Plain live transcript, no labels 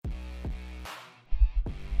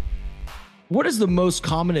what is the most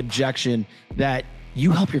common objection that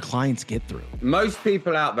you help your clients get through? Most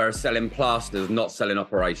people out there are selling plasters, not selling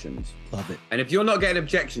operations. Love it. And if you're not getting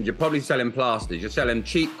objections, you're probably selling plasters. You're selling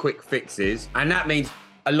cheap, quick fixes. And that means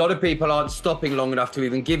a lot of people aren't stopping long enough to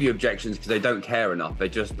even give you objections because they don't care enough. They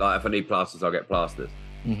just like, if I need plasters, I'll get plasters.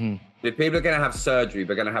 Mm-hmm. If people are going to have surgery,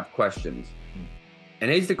 they're going to have questions.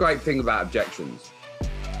 And here's the great thing about objections.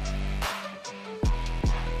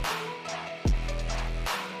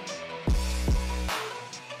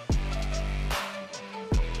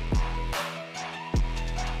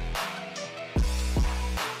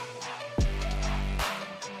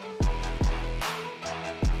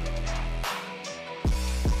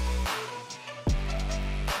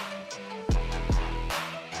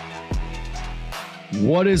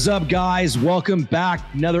 What is up, guys? Welcome back.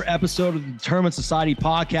 Another episode of the Determined Society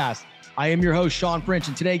podcast. I am your host, Sean French.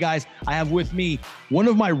 And today, guys, I have with me one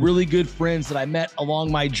of my really good friends that I met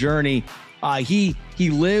along my journey. He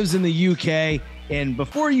lives in the UK. And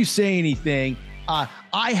before you say anything,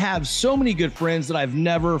 I have so many good friends that I've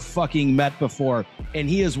never fucking met before. And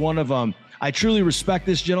he is one of them. I truly respect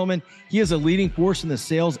this gentleman. He is a leading force in the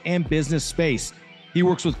sales and business space. He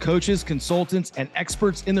works with coaches, consultants, and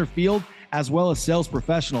experts in their field, as well as sales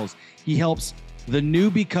professionals. He helps the new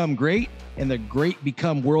become great and the great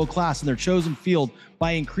become world-class in their chosen field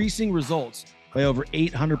by increasing results by over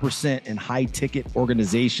 800% in high-ticket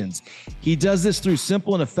organizations. He does this through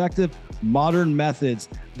simple and effective modern methods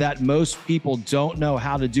that most people don't know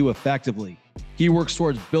how to do effectively. He works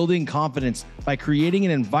towards building confidence by creating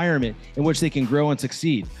an environment in which they can grow and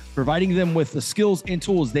succeed, providing them with the skills and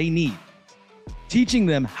tools they need, teaching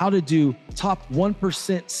them how to do top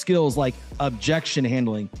 1% skills like objection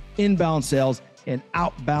handling, inbound sales, and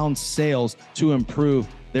outbound sales to improve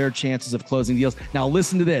their chances of closing deals. Now,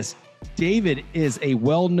 listen to this. David is a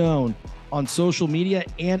well-known on social media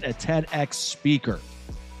and a TEDx speaker,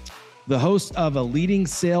 the host of a leading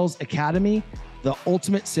sales academy, the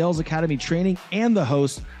Ultimate Sales Academy training, and the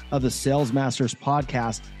host of the Sales Masters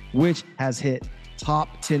podcast, which has hit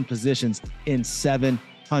top 10 positions in 7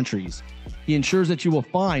 countries. He ensures that you will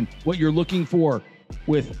find what you're looking for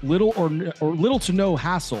with little or little to no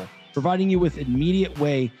hassle, providing you with immediate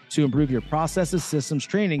way to improve your processes, systems,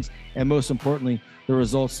 trainings, and most importantly, the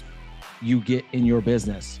results you get in your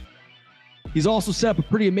business. He's also set up a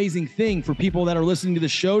pretty amazing thing for people that are listening to the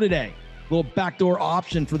show today, a little backdoor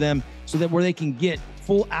option for them so that where they can get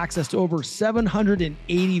full access to over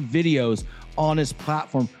 780 videos on his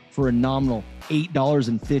platform for a nominal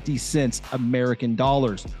 $8.50 American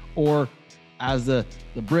dollars, or as the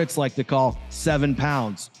Brits like to call,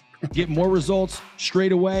 £7. Get more results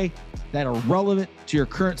straight away that are relevant to your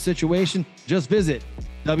current situation. Just visit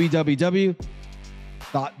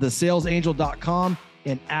www.thesalesangel.com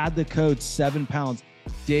and add the code £7.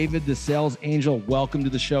 David, the Sales Angel, welcome to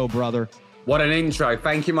the show, brother. What an intro.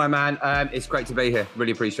 Thank you, my man. It's great to be here.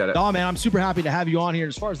 Really appreciate it. Oh, man, I'm super happy to have you on here.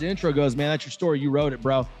 As far as the intro goes, man, that's your story. You wrote it,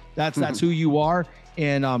 bro. That's who you are.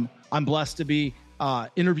 And I'm blessed to be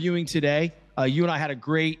interviewing today. You and I had a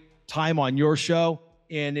great time on your show.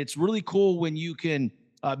 And it's really cool when you can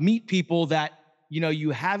meet people that,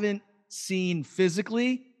 you haven't seen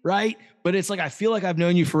physically, right? But it's like, I feel like I've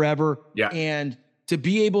known you forever. Yeah. And to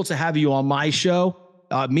be able to have you on my show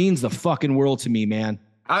means the fucking world to me, man.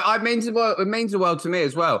 It means the world to me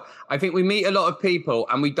as well. I think we meet a lot of people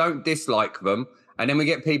and we don't dislike them. And then we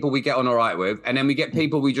get people we get on all right with. And then we get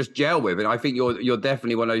people we just gel with. And I think you're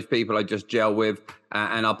definitely one of those people I just gel with.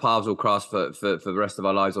 And our paths will cross for the rest of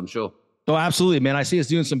our lives, I'm sure. Oh, absolutely, man. I see us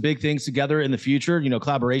doing some big things together in the future,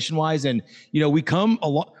 collaboration wise. And, we come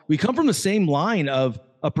from the same line of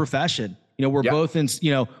a profession. We're both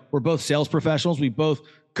we're both sales professionals. We both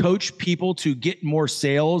coach people to get more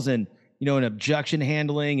sales and, and objection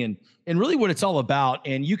handling and really what it's all about.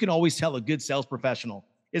 And you can always tell a good sales professional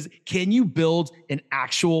is, can you build an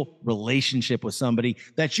actual relationship with somebody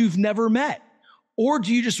that you've never met? Or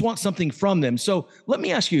do you just want something from them? So let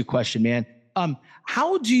me ask you a question, man.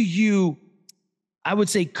 How do you, I would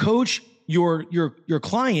say, coach your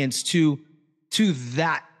clients to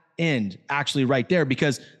that end, actually right there?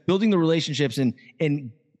 Because building the relationships and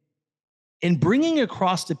bringing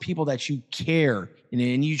across to people that you care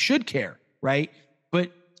and you should care, right?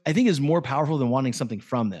 But I think is more powerful than wanting something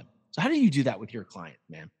from them. So how do you do that with your client,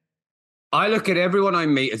 man? I look at everyone I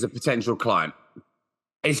meet as a potential client.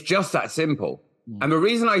 It's just that simple. And the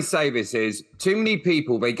reason I say this is too many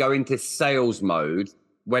people, they go into sales mode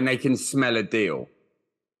when they can smell a deal.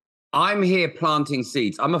 I'm here planting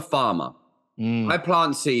seeds. I'm a farmer. I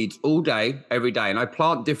plant seeds all day, every day, and I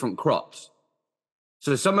plant different crops.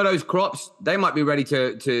 So some of those crops, they might be ready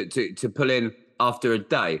to pull in after a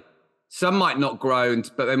day. Some might not grow,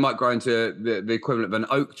 but they might grow into the equivalent of an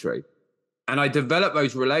oak tree. And I develop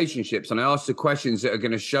those relationships and I ask the questions that are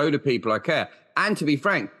going to show the people I care. And to be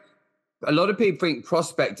frank, a lot of people think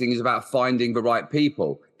prospecting is about finding the right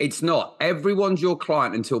people. It's not. Everyone's your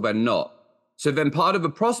client until they're not. So then part of the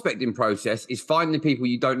prospecting process is finding the people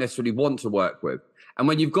you don't necessarily want to work with. And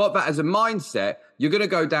when you've got that as a mindset, you're going to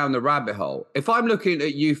go down the rabbit hole. If I'm looking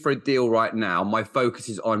at you for a deal right now, my focus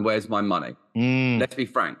is on where's my money. Let's be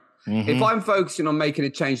frank. If I'm focusing on making a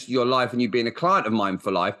change to your life and you being a client of mine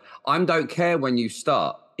for life, I don't care when you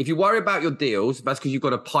start. If you worry about your deals, that's because you've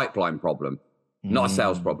got a pipeline problem, not a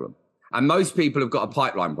sales problem. And most people have got a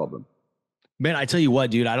pipeline problem. Man, I tell you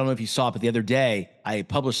what, dude, I don't know if you saw it, but the other day I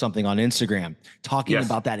published something on Instagram talking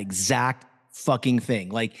about that exact fucking thing.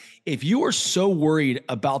 Like, if you are so worried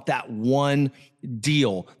about that one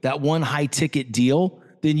deal, that one high ticket deal,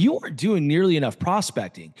 then you aren't doing nearly enough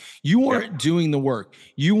prospecting. You aren't doing the work.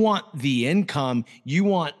 You want the income. You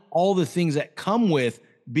want all the things that come with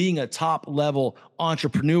being a top level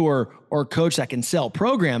entrepreneur or coach that can sell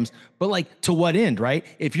programs. But like, to what end, right?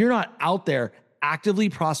 If you're not out there actively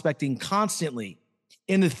prospecting constantly,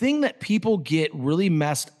 and the thing that people get really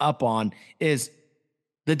messed up on is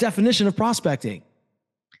the definition of prospecting.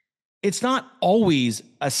 It's not always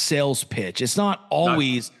a sales pitch. It's not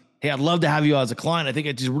always, hey, I'd love to have you as a client. I think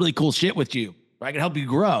it's just really cool shit with you. I can help you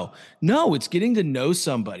grow. No, it's getting to know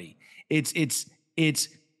somebody. It's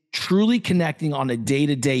truly connecting on a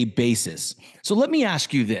day-to-day basis. So let me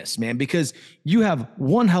ask you this, man, because you have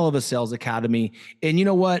one hell of a sales academy. And you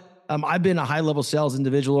know what? I've been a high-level sales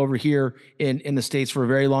individual over here in the States for a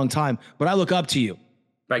very long time, but I look up to you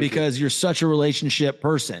because you're such a relationship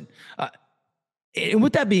person. And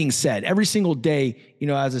with that being said, every single day, you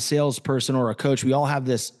know, as a salesperson or a coach, we all have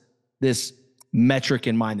this metric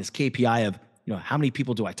in mind, this KPI of, you know, how many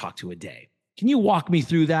people do I talk to a day? Can you walk me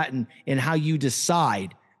through that and how you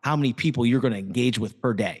decide how many people you're going to engage with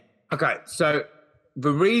per day? Okay. So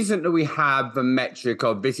the reason that we have the metric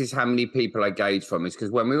of this is how many people I engage from is because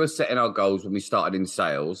when we were setting our goals, when we started in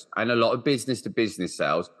sales and a lot of business to business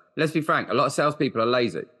sales, let's be frank, a lot of salespeople are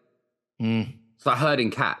lazy. It's like herding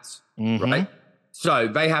cats, right? So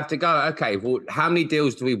they have to go, okay, well, how many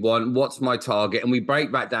deals do we want? What's my target? And we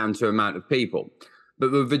break that down to amount of people.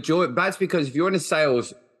 But with the joy, that's because if you're in a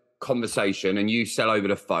sales conversation and you sell over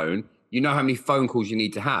the phone, you know how many phone calls you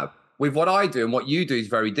need to have. With what I do and what you do is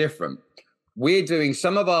very different. We're doing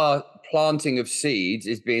some of our planting of seeds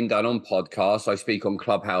is being done on podcasts. I speak on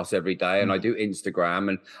Clubhouse every day and I do Instagram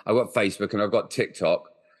and I've got Facebook and I've got TikTok.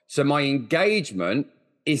 So my engagement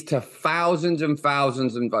is to thousands and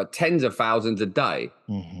thousands and tens of thousands a day.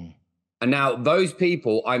 And now those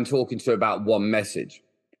people I'm talking to about one message.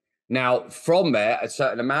 Now from there, a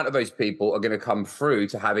certain amount of those people are going to come through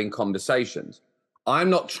to having conversations. I'm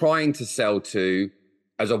not trying to sell to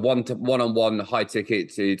as a one-on-one high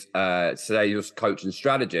ticketed sales coach and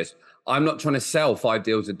strategist. I'm not trying to sell 5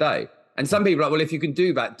 deals a day. And some people are like, well, if you can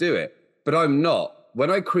do that, do it. But I'm not.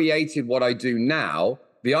 When I created what I do now,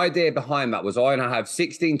 the idea behind that was I want to have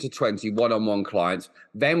 16 to 20 one-on-one clients.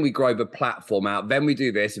 Then we grow the platform out. Then we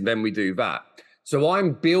do this and then we do that. So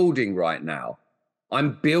I'm building right now.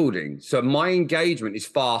 I'm building. So my engagement is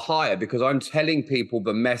far higher because I'm telling people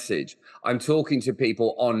the message. I'm talking to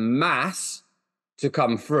people en masse to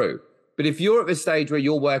come through. But if you're at the stage where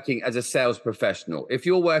you're working as a sales professional, if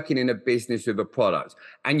you're working in a business with a product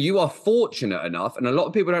and you are fortunate enough, and a lot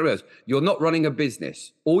of people don't realize you're not running a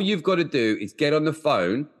business. All you've got to do is get on the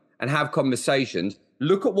phone and have conversations,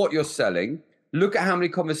 look at what you're selling, look at how many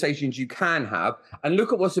conversations you can have, and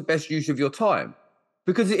look at what's the best use of your time.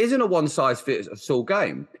 Because it isn't a one size fits all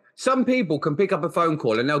game. Some people can pick up a phone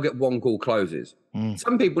call and they'll get 1 call closes.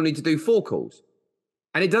 Some people need to do 4 calls.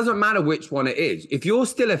 And it doesn't matter which one it is. If you're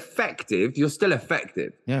still effective, you're still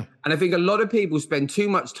effective. Yeah. And I think a lot of people spend too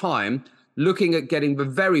much time looking at getting the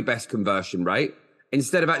very best conversion rate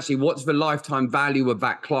instead of actually what's the lifetime value of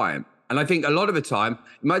that client. And I think a lot of the time,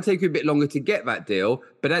 it might take you a bit longer to get that deal,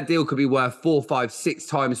 but that deal could be worth 4, 5, 6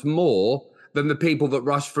 times more than the people that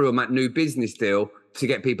rush through on that new business deal to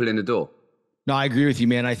get people in the door. No, I agree with you,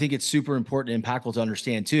 man. I think it's super important and impactful to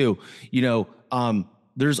understand too, you know,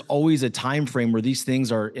 there's always a time frame where these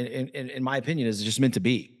things are, in my opinion, is just meant to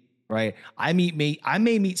be, right? I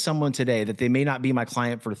may meet someone today that they may not be my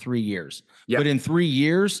client for 3 years, but in 3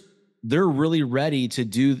 years, they're really ready to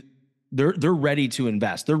do, they're ready to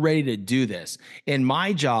invest. They're ready to do this. And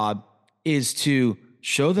my job is to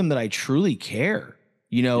show them that I truly care,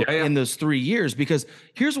 you know, in those 3 years, because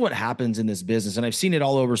here's what happens in this business. And I've seen it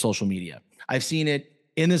all over social media. I've seen it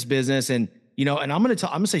in this business and, and I'm going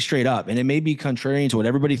to say straight up, and it may be contrarian to what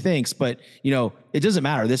everybody thinks, but it doesn't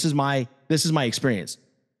matter. This is my experience.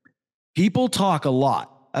 People talk a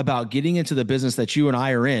lot about getting into the business that you and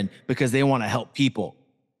I are in because they want to help people,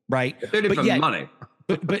 right? They're doing it for money.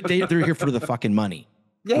 but they're here for the fucking money.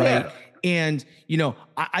 Yeah. Right. And,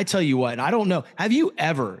 I tell you what, and I don't know, have you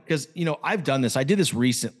ever, because, I've done this, I did this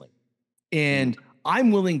recently, and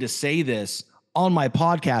I'm willing to say this on my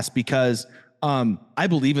podcast because I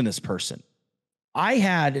believe in this person. I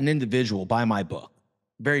had an individual buy my book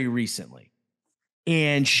very recently,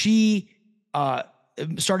 and she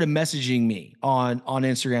started messaging me on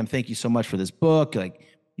Instagram. Thank you so much for this book. Like,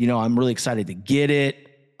 I'm really excited to get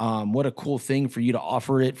it. What a cool thing for you to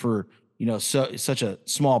offer it for, such a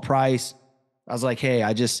small price. I was like, hey,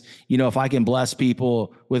 I just, if I can bless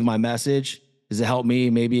people with my message, does it help me?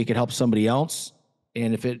 Maybe it could help somebody else.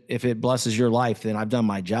 And if it blesses your life, then I've done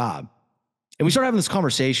my job. And we started having this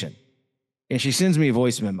conversation, and she sends me a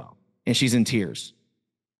voice memo, and she's in tears.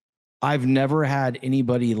 I've never had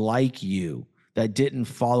anybody like you that didn't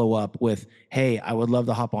follow up with, hey, I would love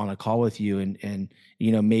to hop on a call with you and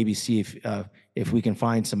maybe see if we can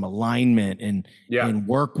find some alignment and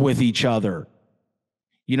work with each other.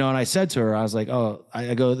 And I said to her, I was like, oh,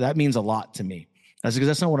 I go, that means a lot to me. I said, because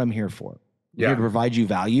that's not what I'm here for. I'm here to provide you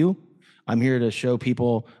value. I'm here to show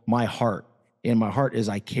people my heart, and my heart is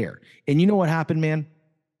I care. And you know what happened, man?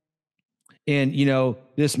 And,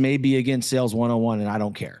 this may be against sales 101, and I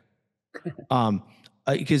don't care.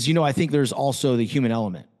 Because, I think there's also the human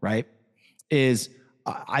element, right? Is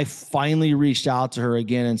I finally reached out to her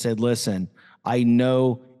again and said, listen, I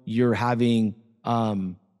know you're having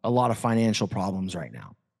a lot of financial problems right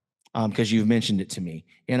now because you've mentioned it to me,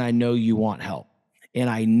 and I know you want help, and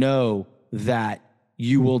I know that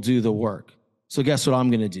you will do the work. So guess what I'm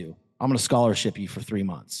going to do? I'm going to scholarship you for 3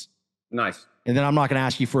 months. Nice. And then I'm not going to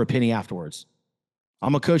ask you for a penny afterwards.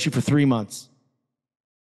 I'm going to coach you for 3 months.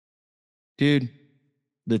 Dude,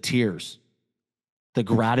 the tears, the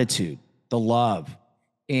gratitude, the love.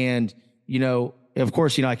 And, of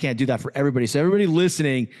course, I can't do that for everybody. So everybody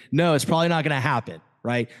listening, no, it's probably not going to happen,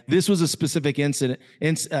 right? This was a specific incident.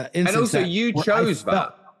 And also you chose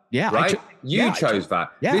that. Yeah. Right? You chose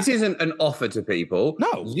that. Yeah. This isn't an offer to people.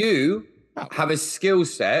 No. You have a skill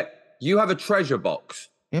set. You have a treasure box.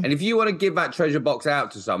 Yeah. And if you want to give that treasure box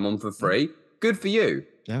out to someone for free, good for you.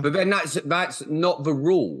 Yeah. But then that's not the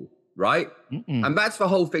rule, right? Mm-mm. And that's the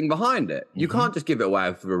whole thing behind it. You can't just give it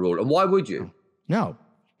away for the rule. And why would you? No.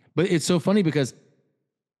 But it's so funny because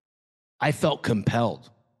I felt compelled.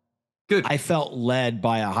 Good. I felt led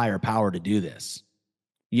by a higher power to do this.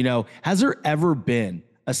 Has there ever been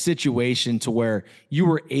a situation to where you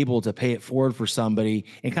were able to pay it forward for somebody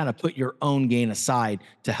and kind of put your own gain aside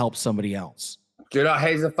to help somebody else?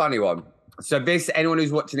 Here's a funny one. So anyone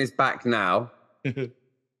who's watching this back now,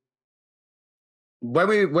 when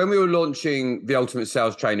we were launching the Ultimate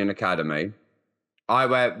Sales Training Academy,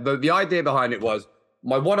 the idea behind it was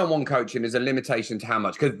my one-on-one coaching is a limitation to how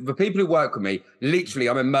much, because the people who work with me, literally,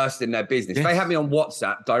 I'm immersed in their business. Yes. They have me on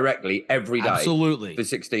WhatsApp directly every day. Absolutely. For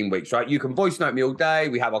 16 weeks, right? You can voice note me all day.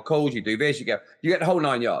 We have our calls. You do this. You get the whole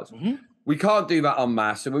 9 yards. Mm-hmm. We can't do that en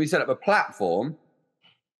masse. So when we set up a platform,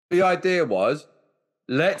 the idea was,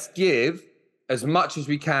 let's give as much as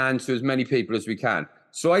we can to as many people as we can.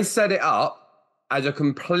 So I set it up as a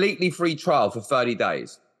completely free trial for 30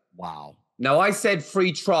 days. Wow. Now, I said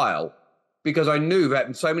free trial because I knew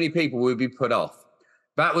that so many people would be put off.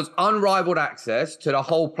 That was unrivaled access to the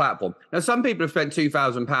whole platform. Now, some people have spent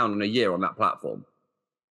 £2,000 on a year on that platform.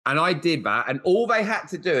 And I did that. And all they had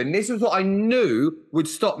to do, and this was what I knew would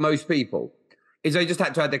stop most people, is they just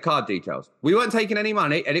had to add their card details. We weren't taking any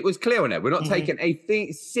money, and it was clear on it. We're not taking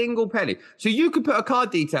a single penny. So you could put a card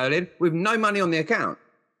detail in with no money on the account.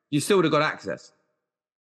 You still would have got access.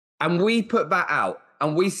 And we put that out,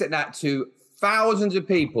 and we sent that to thousands of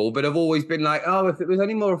people that have always been like, oh, if it was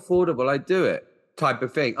any more affordable, I'd do it, type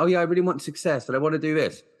of thing. Oh, yeah, I really want success, and I want to do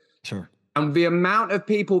this. Sure. And the amount of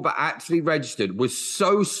people that actually registered was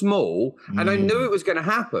so small, and I knew it was going to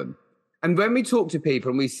happen. And when we talk to people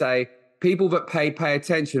and we say, people that pay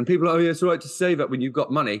attention, people are, oh, yeah, it's all right to say that when you've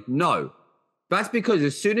got money. No, that's because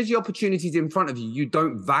as soon as the opportunity is in front of you, you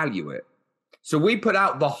don't value it. So we put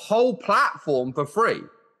out the whole platform for free.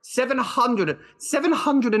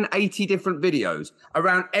 780 different videos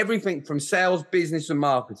around everything from sales, business, and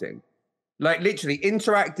marketing. Like literally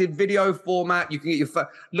interactive video format. You can get your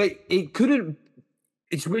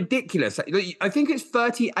it's ridiculous. I think it's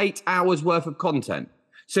 38 hours worth of content.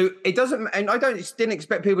 So it doesn't, and didn't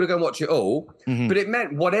expect people to go and watch it all, but it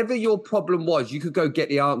meant whatever your problem was, you could go get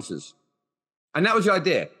the answers. And that was the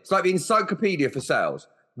idea. It's like the encyclopedia for sales.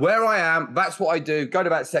 where I am, that's what I do. Go to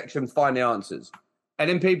that section, find the answers. And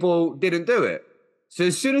then people didn't do it. So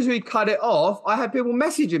as soon as we cut it off, I had people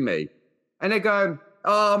messaging me and they're going,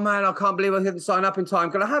 oh man, I can't believe I didn't sign up in time.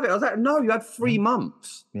 Can I have it? I was like, no, you had 3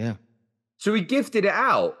 months. Yeah. So we gifted it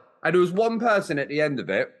out. And there was one person at the end of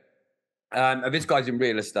it. This guy's in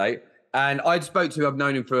real estate. And I'd spoke to him, I've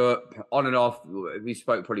known him for on and off. We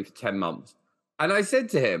spoke probably for 10 months. And I said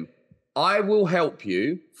to him, I will help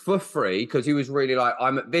you for free, because he was really like,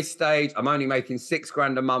 I'm at this stage, I'm only making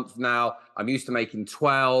 $6,000 a month now. I'm used to making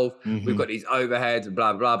 12. We've got these overheads and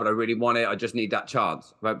blah, blah, but I really want it. I just need that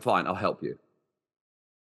chance. I went, fine, I'll help you.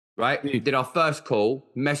 Right? He did our first call,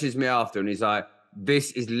 messaged me after, and he's like,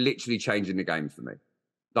 this is literally changing the game for me.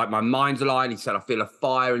 Like, my mind's aligned. He said, I feel a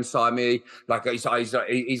fire inside me. Like, he's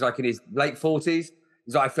like in his late 40s.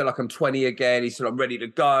 He's like, I feel like I'm 20 again. He said, I'm ready to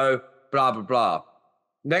go, blah, blah, blah.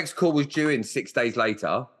 Next call was due in 6 days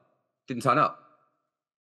later. Didn't turn up.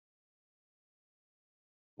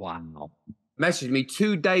 Wow. Messaged me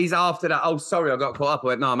 2 days after that. Oh, sorry, I got caught up. I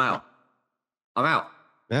went, no, I'm out. I'm out.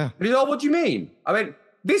 Yeah. And he's like, what do you mean? I went,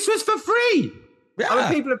 this was for free. Yeah. I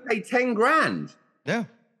mean, people have paid 10 grand. Yeah.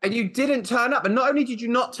 And you didn't turn up. And not only did you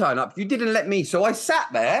not turn up, you didn't let me. So I sat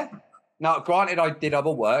there. Now, granted, I did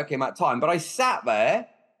other work in that time, but I sat there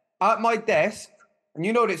at my desk, and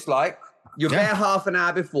you know what it's like. You're there half an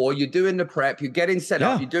hour before, you're doing the prep, you're getting set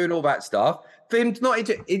up, you're doing all that stuff. For him not,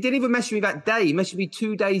 it didn't even message me that day. He messaged me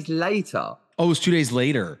 2 days later. Oh, it was 2 days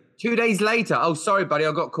later. 2 days later. Oh, sorry, buddy,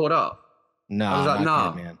 I got caught up. No, I was like,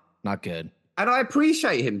 not good, man. Not good. And I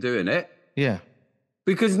appreciate him doing it. Yeah.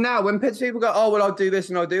 Because now when people go, oh, well, I'll do this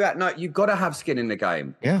and I'll do that. No, you've got to have skin in the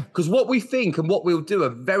game. Yeah. Because what we think and what we'll do are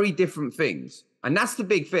very different things. And that's the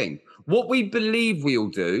big thing. What we believe we'll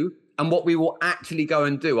do and what we will actually go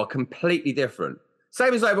and do are completely different.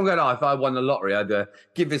 Same as everyone going, oh, if I won the lottery, I'd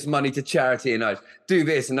give this money to charity and I'd do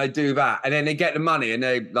this and I'd do that. And then they get the money and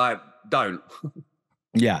they like, don't.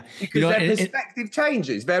 Yeah. Because their perspective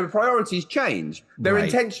changes, their priorities change, their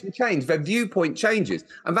intention changes, their viewpoint changes.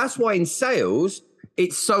 And that's why in sales,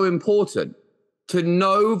 it's so important to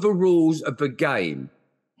know the rules of the game,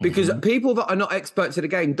 because people that are not experts in the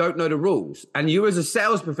game don't know the rules. And you as a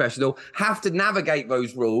sales professional have to navigate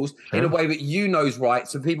those rules in a way that you know is right,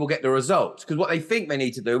 so people get the results. Because what they think they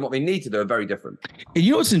need to do and what they need to do are very different. And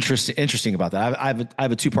you know what's interesting about that? I have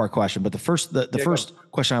a 2-part question, but the first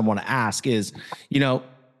question I want to ask is,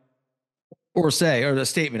 or the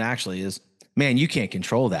statement actually is, man, you can't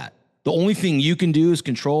control that. The only thing you can do is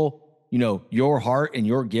control your heart and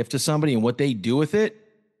your gift to somebody, and what they do with it,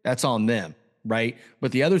 that's on them, right?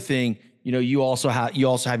 But the other thing, you also have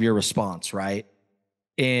your response, right?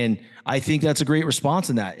 And I think that's a great response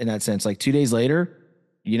in that sense. Like 2 days later,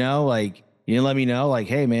 like you didn't let me know, like,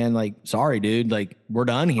 hey man, like, sorry, dude, like we're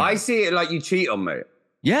done here. I see it like you cheat on me.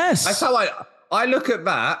 Yes. That's how I look at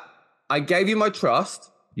that. I gave you my trust.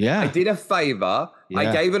 Yeah. I did a favor. Yeah.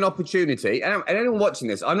 I gave an opportunity. And anyone watching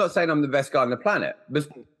this, I'm not saying I'm the best guy on the planet. There's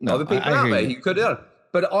other people out there who could have done.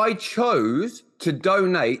 But I chose to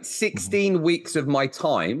donate 16 weeks of my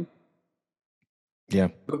time. Yeah.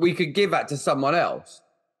 But we could give that to someone else.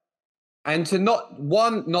 And to do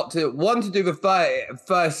the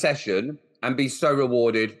first session and be so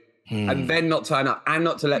rewarded and then not turn up and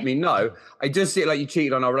not to let me know. I just see it like you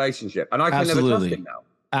cheated on our relationship. And I can never trust him now.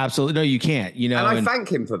 Absolutely. No, you can't, And I thank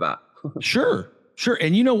him for that. Sure.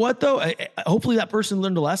 And you know what, though? Hopefully that person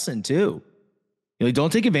learned a lesson too.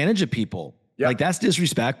 Don't take advantage of people. Yep. Like, that's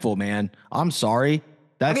disrespectful, man. I'm sorry.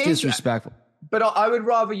 That's disrespectful. But I would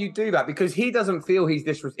rather you do that, because he doesn't feel he's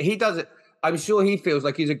disrespectful. He doesn't. I'm sure he feels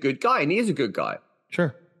like he's a good guy, and he is a good guy.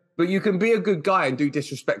 Sure. But you can be a good guy and do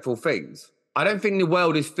disrespectful things. I don't think the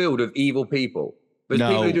world is filled of evil people. There's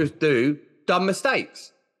people who just do dumb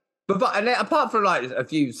mistakes. And apart from like a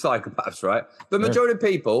few psychopaths, right? The majority of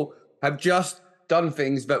people have just done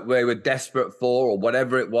things that they were desperate for, or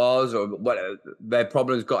whatever it was, or what their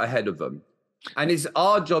problems got ahead of them. And it's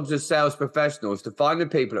our jobs as sales professionals to find the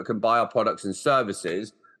people that can buy our products and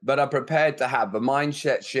services, but are prepared to have the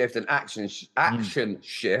mindset shift and action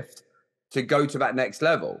shift to go to that next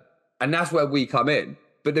level. And that's where we come in.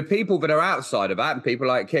 But the people that are outside of that, and people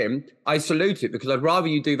like him, I salute it, because I'd rather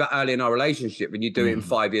you do that early in our relationship than you do it in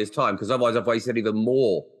 5 years' time, because otherwise I've wasted even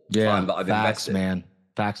more time that I've invested. Man.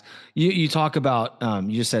 Facts. You talk about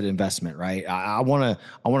you just said investment, right? I want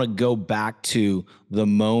to go back to the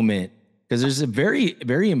moment, because there's a very,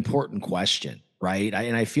 very important question, right?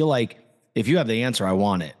 And I feel like if you have the answer, I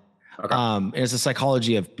want it. Okay. And it's the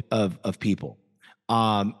psychology of people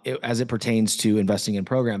as it pertains to investing in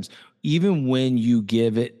programs. Even when you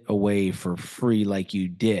give it away for free, like you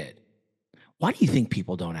did, why do you think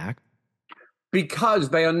people don't act? Because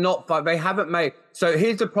they are not, they haven't made. So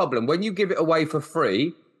here's the problem. When you give it away for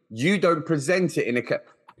free, you don't present it in a.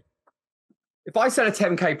 If I sell a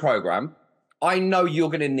 10K program, I know you're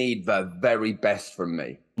going to need the very best from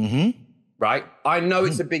me. Right? I know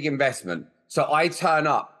it's a big investment. So I turn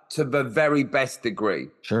up to the very best degree.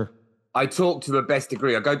 Sure. I talk to the best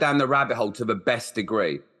degree. I go down the rabbit hole to the best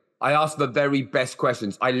degree. I ask the very best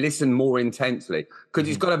questions. I listen more intensely because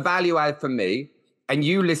it's got a value add for me, and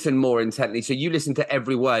you listen more intently. So you listen to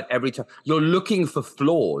every word, every time. You're looking for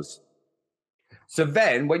flaws. So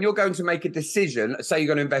then when you're going to make a decision, say you're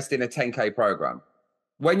going to invest in a 10K program,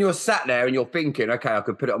 when you're sat there and you're thinking, okay, I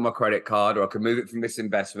could put it on my credit card, or I could move it from this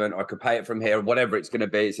investment, or I could pay it from here, whatever it's going to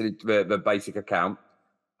be. It's in the basic account.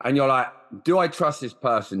 And you're like, do I trust this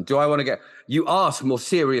person? Do I want to get, you ask more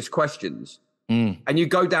serious questions and you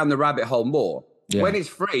go down the rabbit hole more. Yeah. When it's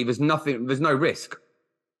free, there's no risk.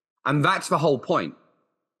 And that's the whole point.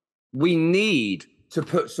 We need to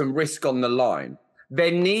put some risk on the line. There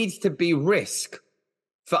needs to be risk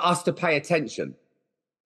for us to pay attention.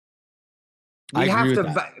 We have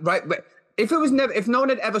to, right? But if no one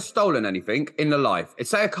had ever stolen anything in their life,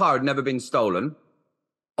 say a car had never been stolen,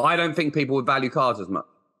 I don't think people would value cars as much.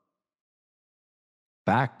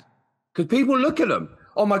 Fact. Because people look at them.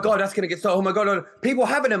 Oh my God, that's going to get stolen. Oh my God. People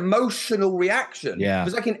have an emotional reaction. Yeah.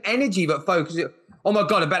 There's like an energy that focuses. Oh my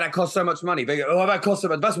God, I bet that costs so much money. They go, oh, that costs so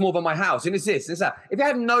much. That's more than my house. And it's this, it's that. If it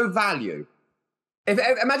had no value,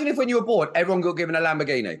 imagine if when you were born, everyone got given a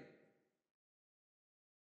Lamborghini.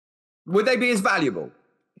 Would they be as valuable?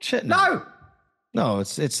 Shit, no. No,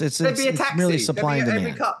 it's they'd be a taxi. Merely supply and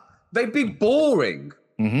demand. They'd be boring.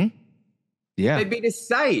 Yeah. They'd be the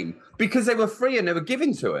same because they were free and they were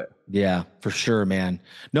given to it. Yeah, for sure, man.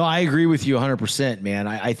 No, I agree with you 100%, man.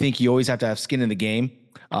 I think you always have to have skin in the game.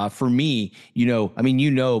 For me,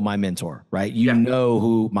 my mentor, right? You know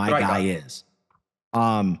who my guy is.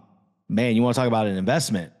 Man, you want to talk about an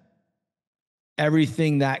investment?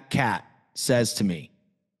 Everything that cat says to me,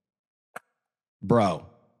 bro,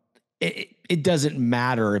 it doesn't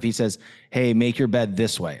matter if he says, hey, make your bed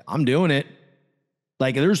this way. I'm doing it.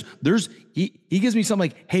 Like he gives me something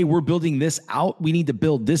like, hey, we're building this out. We need to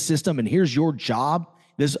build this system. And here's your job.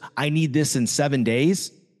 I need this in 7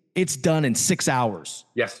 days. It's done in 6 hours.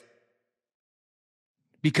 Yes.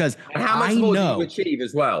 Because and how much more do you achieve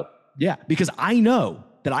as well? Yeah. Because I know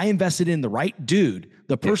that I invested in the right dude,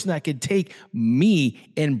 the person that could take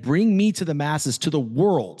me and bring me to the masses, to the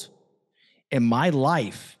world. And my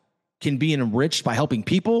life can be enriched by helping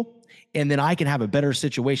people. And then I can have a better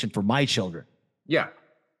situation for my children. Yeah.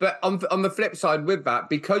 But on the flip side with that,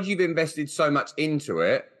 because you've invested so much into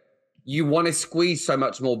it, you want to squeeze so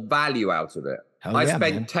much more value out of it. I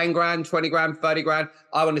spent 10 grand, 20 grand, 30 grand.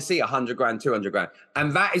 I want to see 100 grand, 200 grand.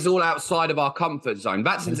 And that is all outside of our comfort zone.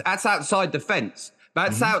 That's outside the fence.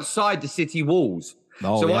 That's outside the city walls.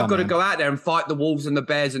 So I've got to go out there and fight the wolves and the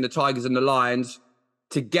bears and the tigers and the lions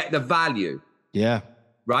to get the value. Yeah.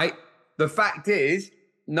 Right? The fact is,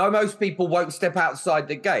 most people won't step outside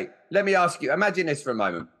the gate. Let me ask you, imagine this for a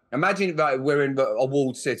moment. Imagine that we're in a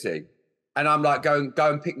walled city and I'm like, go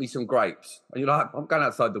and pick me some grapes. And you're like, I'm going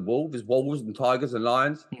outside the wall. There's wolves and tigers and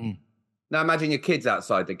lions. Now imagine your kids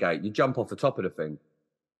outside the gate. You jump off the top of the thing.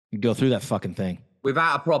 You go through that fucking thing.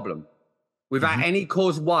 Without a problem. Without any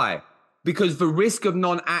cause. Why? Because the risk of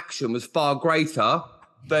non-action was far greater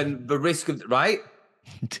than the risk of, right?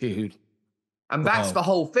 Dude. And that's the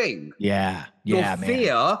whole thing. Yeah. Your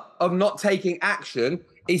fear of not taking action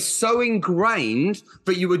is so ingrained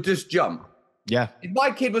that you would just jump. Yeah. If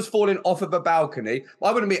my kid was falling off of a balcony,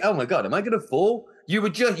 I wouldn't be, oh my God, am I going to fall? You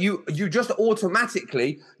would just, you just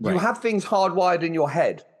automatically, you have things hardwired in your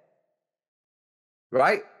head.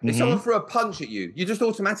 Right? If someone threw a punch at you, you just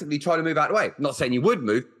automatically try to move out of the way. I'm not saying you would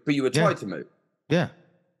move, but you would try to move. Yeah.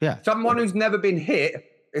 Yeah. Someone who's never been hit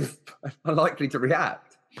is unlikely to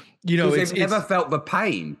react. They've never felt the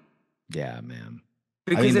pain. Yeah, man.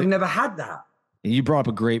 Because they've never had that. And you brought up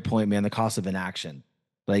a great point, man, the cost of inaction.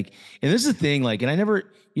 Like, and this is the thing, like, and I never,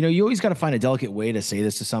 you always got to find a delicate way to say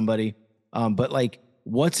this to somebody. But like,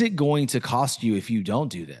 what's it going to cost you if you don't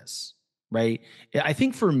do this? Right. I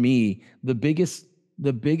think for me, the biggest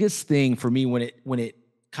thing for me when it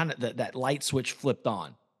kind of that light switch flipped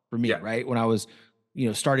on for me, right? When I was,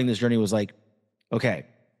 starting this journey was like, okay,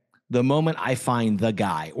 the moment I find the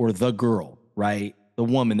guy or the girl, right? The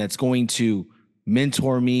woman that's going to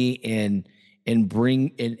mentor me and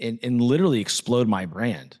bring and literally explode my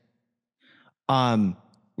brand.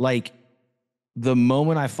 Like the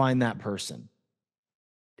moment I find that person,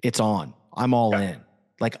 it's on. I'm all in.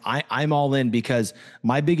 Like I'm all in because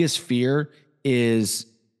my biggest fear is,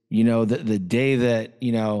 the day that,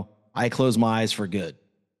 I close my eyes for good.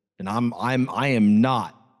 And I am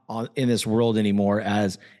not in this world anymore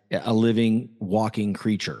as a living, walking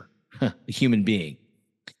creature, a human being.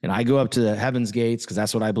 And I go up to the heaven's gates because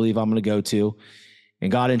that's what I believe I'm going to go to.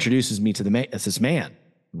 And God introduces me to this man.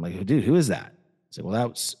 I'm like, dude, who is that? I said, well, that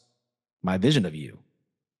was my vision of you.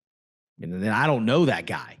 And then I don't know that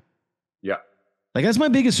guy. Yeah. Like, that's my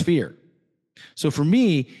biggest fear. So for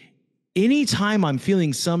me, anytime I'm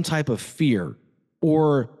feeling some type of fear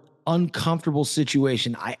or uncomfortable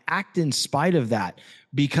situation, I act in spite of that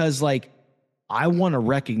because, like, I want to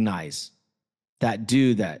recognize that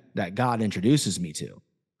dude that God introduces me to.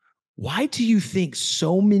 Why do you think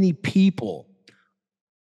so many people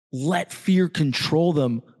let fear control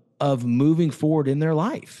them of moving forward in their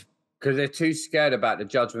life? Because they're too scared about the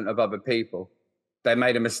judgment of other people. They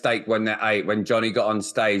made a mistake when they're 8, when Johnny got on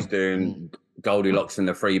stage doing Goldilocks and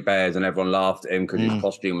the Three Bears and everyone laughed at him because his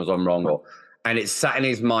costume was on wrong. And it sat in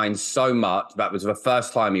his mind so much that was the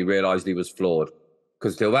first time he realized he was flawed.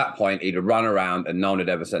 Because till that point, he'd have run around and no one had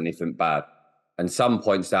ever said anything bad. And some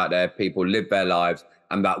points out there, people live their lives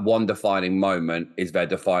and that one defining moment is their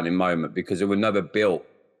defining moment because they were never built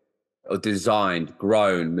or designed,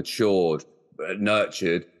 grown, matured,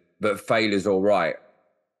 nurtured, but failure's all right.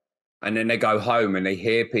 And then they go home and they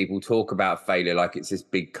hear people talk about failure like it's this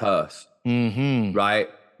big curse, right?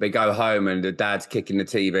 They go home and the dad's kicking the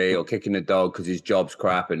TV or kicking the dog because his job's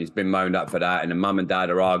crap and he's been moaned up for that. And the mum and dad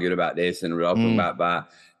are arguing about this and arguing about that.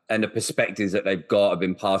 And the perspectives that they've got have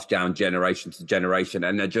been passed down generation to generation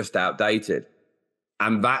and they're just outdated.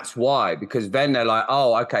 And that's why, because then they're like,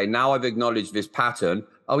 oh, okay, now I've acknowledged this pattern.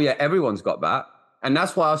 Oh yeah, everyone's got that. And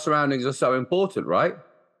that's why our surroundings are so important, right?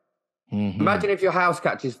 Imagine if your house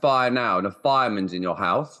catches fire now and a fireman's in your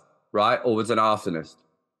house, right? Or was an arsonist.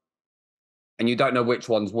 And you don't know which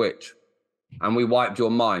one's which. And we wiped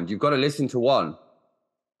your mind. You've got to listen to one.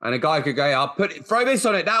 And a guy could go, I'll throw this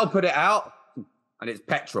on it, that'll put it out. And it's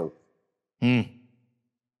petrol.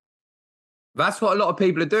 That's what a lot of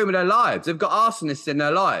people are doing with their lives. They've got arsonists in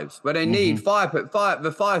their lives where they need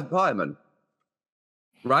the firemen.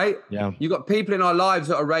 Right? Yeah. You've got people in our lives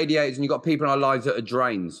that are radiators and you've got people in our lives that are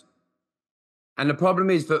drains. And the problem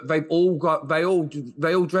is that they all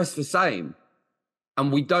dress the same.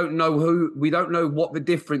 And we don't know what the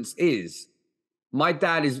difference is. My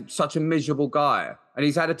dad is such a miserable guy and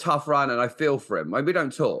he's had a tough run and I feel for him. Maybe we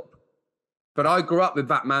don't talk. But I grew up with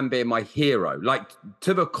that man being my hero, like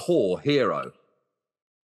to the core hero.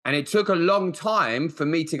 And it took a long time for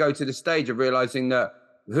me to go to the stage of realizing that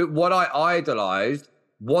what I idolized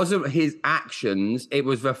wasn't his actions. It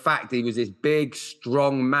was the fact that he was this big,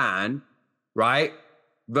 strong man, right?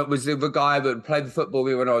 But was the guy that played the football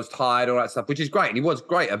with me when I was tired, all that stuff, which is great. And he was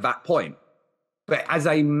great at that point. But as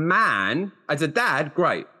a man, as a dad,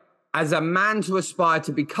 great. As a man to aspire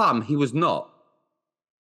to become, he was not.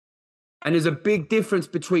 And there's a big difference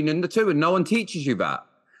between the two, and no one teaches you that.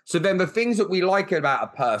 So then the things that we like about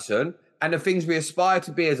a person and the things we aspire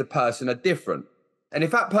to be as a person are different. And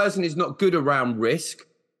if that person is not good around risk,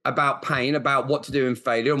 about pain, about what to do in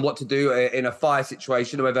failure and what to do in a fire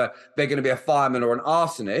situation, whether they're going to be a fireman or an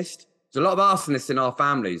arsonist, there's a lot of arsonists in our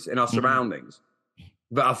families, in our surroundings,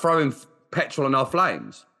 that are throwing petrol on our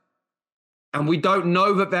flames. And we don't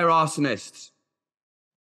know that they're arsonists.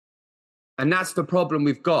 And that's the problem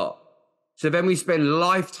we've got. So then we spend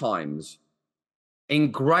lifetimes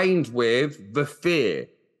ingrained with the fear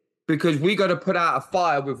because we got to put out a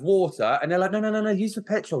fire with water and they're like, no, use the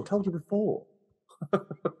petrol. Told you before.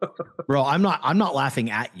 Bro, I'm not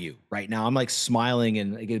laughing at you right now. I'm like smiling,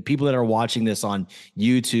 and again, people that are watching this on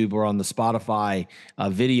YouTube or on the Spotify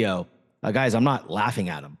video, guys, I'm not laughing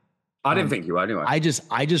at them. I didn't think you were anyway. I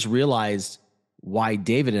just realized why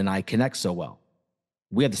David and I connect so well.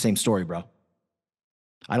 We have the same story, bro.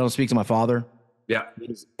 I don't speak to my father. Yeah.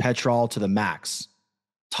 He's petrol to the max.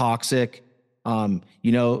 Toxic. The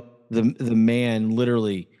man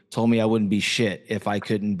literally told me I wouldn't be shit if I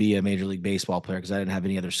couldn't be a Major League Baseball player because I didn't have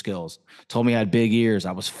any other skills. Told me I had big ears.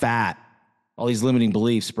 I was fat. All these limiting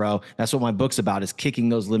beliefs, bro. That's what my book's about, is kicking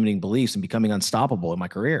those limiting beliefs and becoming unstoppable in my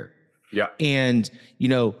career. Yeah. And,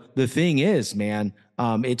 the thing is, man,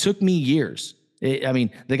 it took me years.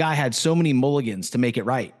 The guy had so many mulligans to make it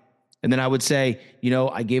right. And then I would say,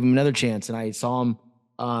 I gave him another chance, and I saw him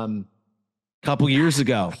a couple years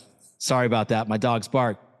ago. Sorry about that. My dogs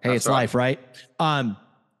bark. Hey, that's it's life, right?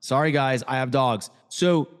 Sorry guys, I have dogs.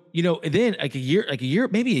 So, then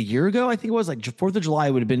maybe a year ago, I think it was like 4th of July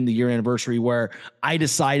would have been the year anniversary where I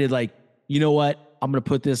decided, like, you know what? I'm going to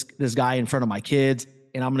put this guy in front of my kids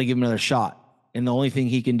and I'm going to give him another shot. And the only thing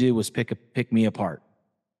he can do was pick me apart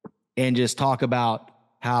and just talk about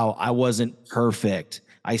how I wasn't perfect.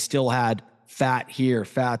 I still had fat here,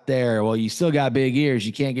 fat there. Well, you still got big ears.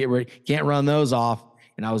 You can't run those off.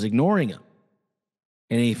 And I was ignoring him.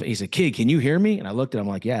 And he said, kid, can you hear me? And I looked at him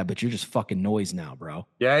like, yeah, but you're just fucking noise now, bro.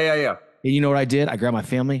 Yeah. And you know what I did? I grabbed my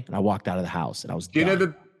family and I walked out of the house and I was done.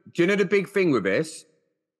 Do you know the big thing with this?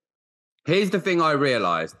 Here's the thing I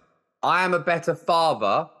realized. I am a better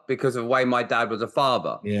father because of the way my dad was a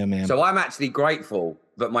father. Yeah, man. So I'm actually grateful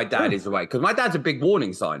that my dad is away, because my dad's a big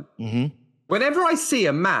warning sign. Mm-hmm. Whenever I see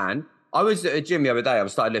a man, I was at a gym the other day. I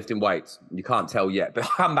started lifting weights. You can't tell yet, but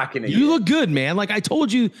I'm back in the You look good, man. Like I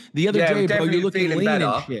told you the other day, bro, you're looking lean better.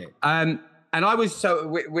 And shit. And I was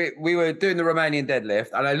we were doing the Romanian deadlift,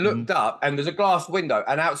 and I looked up, and there's a glass window,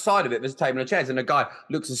 and outside of it there's a table and chairs, and a guy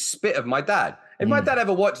looks a spit of my dad. If my dad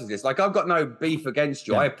ever watches this, like, I've got no beef against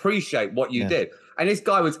you. I appreciate what you did. And this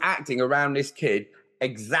guy was acting around this kid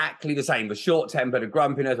exactly the same, the short-tempered, the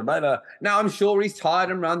grumpiness, and blah, blah. Now I'm sure he's tired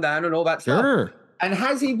and run down and all that stuff. And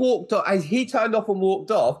as he turned off and walked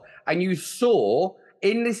off, and you saw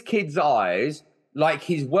in this kid's eyes, like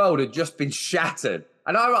his world had just been shattered.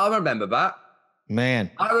 And I remember that. Man.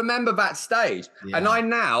 I remember that stage. Yeah. And I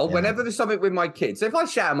now, whenever there's something with my kids, so if I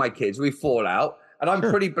shout at my kids, we fall out. And I'm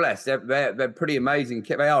pretty blessed. They're pretty amazing.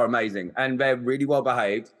 They are amazing. And they're really well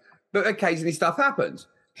behaved. But occasionally stuff happens.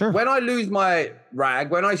 Sure. When I lose my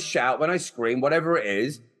rag, when I shout, when I scream, whatever it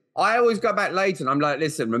is, I always go back later and I'm like,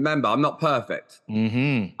 listen, remember, I'm not perfect.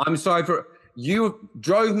 Mm-hmm. I'm sorry for you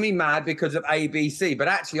drove me mad because of A, B, C, but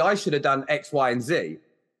actually I should have done X, Y, and Z.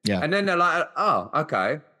 Yeah. And then they're like, oh,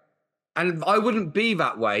 okay. And I wouldn't be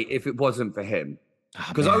that way if it wasn't for him.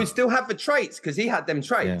 Because I would still have the traits, because he had them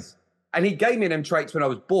traits. Yeah. And he gave me them traits when I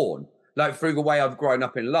was born, like through the way I've grown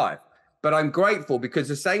up in life. But I'm grateful because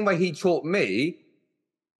the same way he taught me,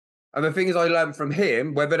 and the things I learned from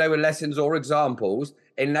him, whether they were lessons or examples,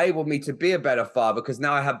 enabled me to be a better father, because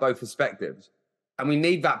now I have both perspectives. And we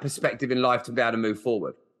need that perspective in life to be able to move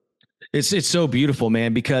forward. It's so beautiful,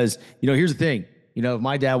 man, because, here's the thing. If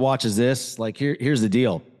my dad watches this, like here's the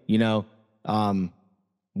deal. We don't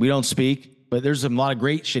speak, but there's a lot of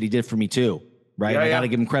great shit he did for me too. Right. I got to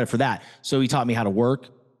give him credit for that. So he taught me how to work.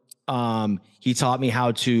 He taught me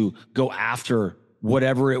how to go after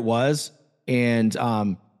whatever it was. And,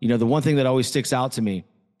 the one thing that always sticks out to me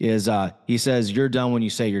is he says, you're done when you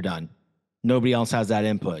say you're done. Nobody else has that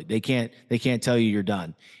input. They can't tell you you're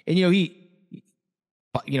done. And,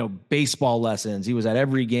 baseball lessons, he was at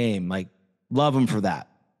every game, like, love him for that.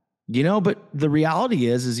 But the reality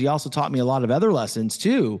is he also taught me a lot of other lessons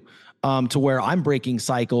too, to where I'm breaking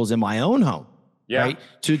cycles in my own home. Yeah. Right.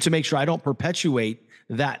 To make sure I don't perpetuate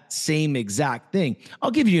that same exact thing.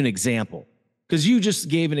 I'll give you an example, because you just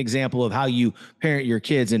gave an example of how you parent your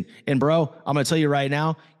kids. And bro, I'm going to tell you right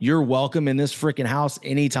now, you're welcome in this freaking house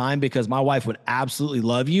anytime, because my wife would absolutely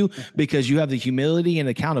love you, because you have the humility and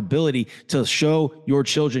accountability to show your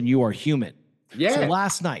children you are human. Yeah. So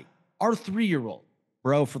last night, our 3-year-old,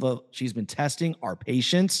 bro, she's been testing our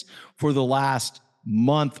patience for the last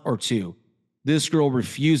month or two. This girl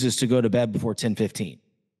refuses to go to bed before 10:15.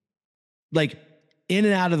 Like, in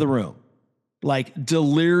and out of the room, like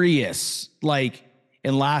delirious. Like,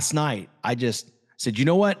 and last night I just said, you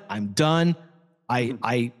know what? I'm done.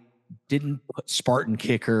 I didn't Spartan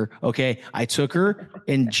kick her. Okay. I took her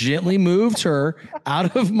and gently moved her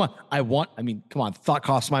out of come on. Thought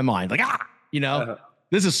crossed my mind. Like,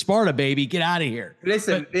 this is Sparta, baby. Get out of here.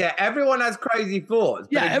 Listen, everyone has crazy thoughts.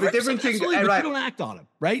 Yeah, but you don't act on them,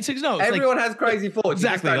 right? Everyone has crazy thoughts.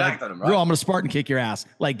 Exactly. You just don't act on them, right? Bro, I'm going to Spartan kick your ass.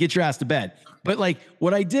 Like, get your ass to bed. But like,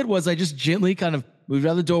 what I did was I just gently kind of moved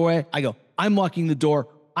out of the doorway. I go, I'm locking the door.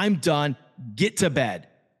 I'm done. Get to bed.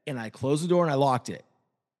 And I closed the door and I locked it.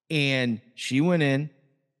 And she went in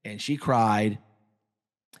and she cried.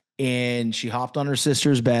 And she hopped on her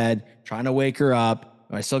sister's bed, trying to wake her up.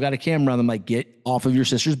 I still got a camera on them. Like, get off of your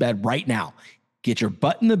sister's bed right now. Get your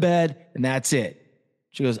butt in the bed, and that's it.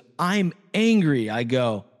 She goes, I'm angry. She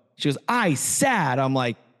goes, I sad. I'm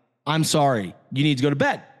like, I'm sorry. You need to go to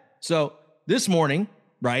bed. So this morning,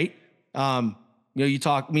 right? You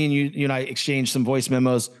talk, me and you and I exchanged some voice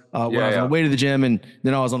memos when I was on the way to the gym, and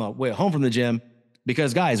then I was on the way home from the gym,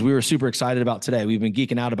 because guys, we were super excited about today. We've been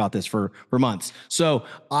geeking out about this for months. So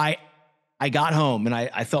I got home and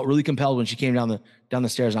I felt really compelled when she came down the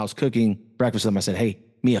stairs and I was cooking breakfast with them. I said, hey,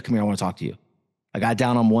 Mia, come here. I want to talk to you. I got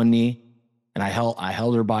down on one knee and I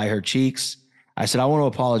held her by her cheeks. I said, I want to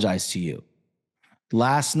apologize to you.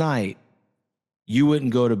 Last night, you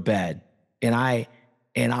wouldn't go to bed. And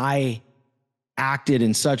I acted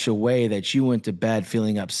in such a way that you went to bed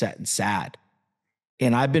feeling upset and sad.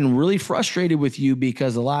 And I've been really frustrated with you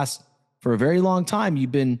because for a very long time,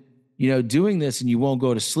 you've been, doing this and you won't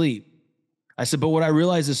go to sleep. I said, but what I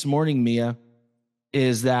realized this morning, Mia,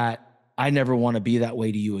 is that I never want to be that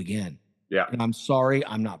way to you again. Yeah. And I'm sorry.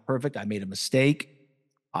 I'm not perfect. I made a mistake.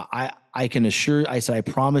 I can assure, I said, I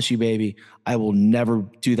promise you, baby, I will never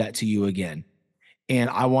do that to you again. And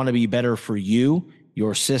I want to be better for you,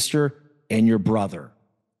 your sister, and your brother.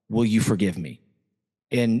 Will you forgive me?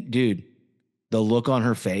 And dude, the look on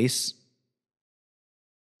her face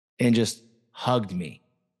and just hugged me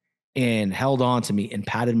and held on to me and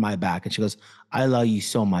patted my back. And she goes, I love you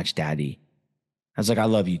so much, Daddy. I was like, I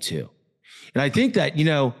love you too. And I think that,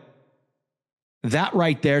 that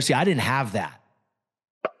right there, see, I didn't have that.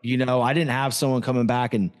 I didn't have someone coming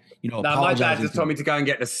back and, No, my dad just told me to go and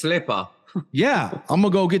get the slipper. Yeah, I'm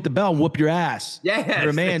gonna go get the bell and whoop your ass. Yeah,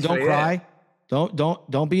 you're a man. Don't cry.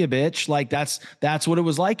 Don't be a bitch. Like that's what it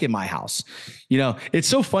was like in my house. It's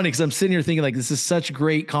so funny because I'm sitting here thinking like this is such a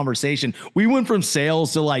great conversation. We went from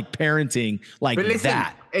sales to like parenting, like but listen,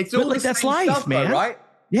 that. It's all like that's life, stuff, man. Though, right?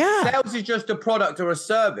 Yeah. Sales is just a product or a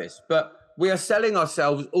service, but we are selling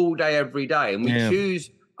ourselves all day, every day, and we choose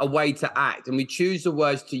a way to act, and we choose the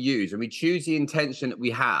words to use, and we choose the intention that we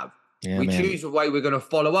have. Yeah, we choose the way we're going to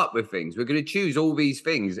follow up with things. We're going to choose all these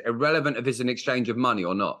things, irrelevant if it's an exchange of money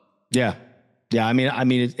or not. Yeah. Yeah. I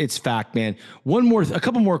mean, it's fact, man. A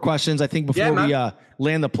couple more questions. I think before we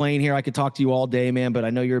land the plane here, I could talk to you all day, man, but I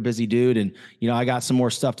know you're a busy dude and I got some more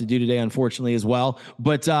stuff to do today, unfortunately, as well.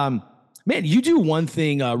 But, man, you do one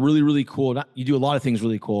thing, really, really cool. You do a lot of things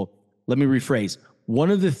really cool. Let me rephrase. One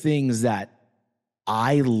of the things that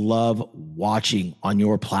I love watching on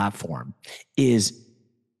your platform is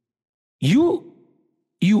you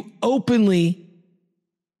openly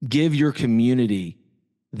give your community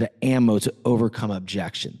the ammo to overcome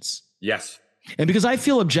objections. Yes. And because I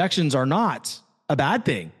feel objections are not a bad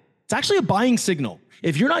thing. It's actually a buying signal.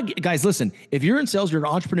 If you're not, guys, listen, if you're in sales, you're an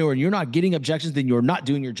entrepreneur and you're not getting objections, then you're not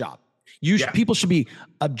doing your job. People should be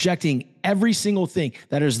objecting every single thing.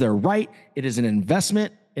 That is their right. It is an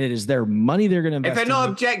investment. It is their money they're going to invest. If they're not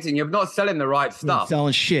objecting, you're not selling the right stuff.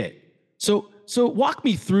 Selling shit. So walk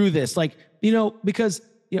me through this, because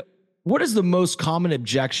what is the most common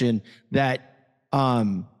objection that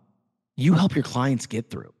you help your clients get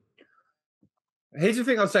through? Here's the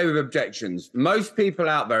thing I'll say with objections. Most people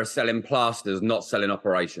out there are selling plasters, not selling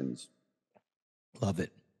operations. Love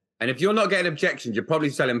it. And if you're not getting objections, you're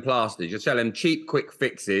probably selling plasters. You're selling cheap, quick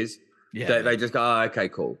fixes. Yeah. They just go, oh, okay,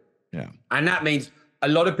 cool. Yeah. And that means a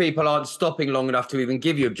lot of people aren't stopping long enough to even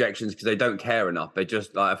give you objections because they don't care enough. They're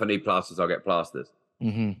just like, if I need plasters, I'll get plasters.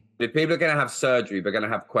 Mm-hmm. If people are going to have surgery, they're going to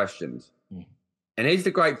have questions. Mm. And here's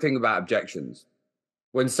the great thing about objections.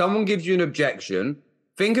 When someone gives you an objection,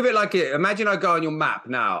 think of it like imagine I go on your map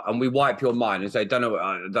now and we wipe your mind and say, don't know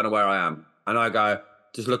where I am. And I go,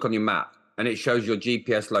 just look on your map. And it shows your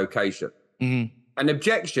GPS location. Mm-hmm. An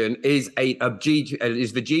objection is the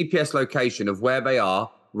GPS location of where they are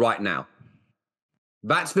right now.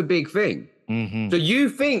 That's the big thing. Mm-hmm. So you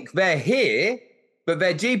think they're here, but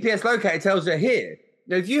their GPS locator tells they're here.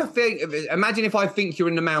 Now, imagine if I think you're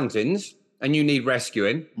in the mountains and you need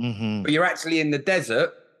rescuing, mm-hmm. but you're actually in the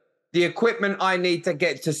desert, the equipment I need to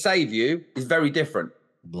get to save you is very different.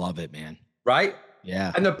 Love it, man. Right?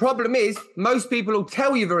 Yeah. And the problem is most people will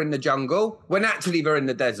tell you they're in the jungle when actually they're in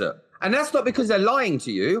the desert. And that's not because they're lying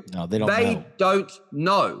to you. No, they don't know. They don't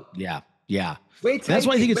know. Yeah. Yeah. That's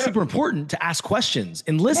why I think it's super important to ask questions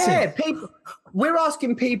and listen. Yeah, we're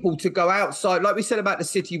asking people to go outside, like we said about the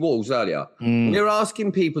city walls earlier. We're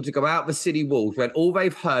asking people to go out the city walls when all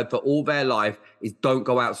they've heard for all their life is don't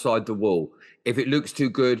go outside the wall. If it looks too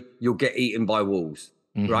good, you'll get eaten by wolves,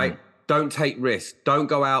 right? Don't take risks. Don't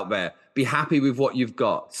go out there. Be happy with what you've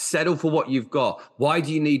got. Settle for what you've got. Why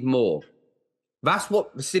do you need more? That's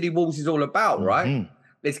what the city walls is all about, right?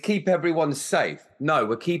 Let's keep everyone safe. No,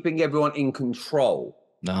 we're keeping everyone in control.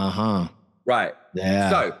 Right.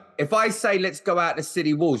 Yeah. So if I say, let's go out the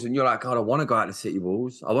city walls and you're like, God, I want to go out the city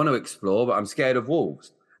walls. I want to explore, but I'm scared of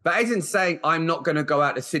wolves. That isn't saying I'm not going to go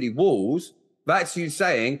out the city walls. That's you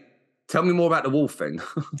saying, tell me more about the wolf thing.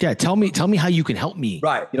 Yeah. Tell me how you can help me.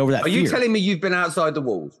 Right. Get over that fear. You telling me you've been outside the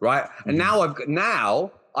walls, right? And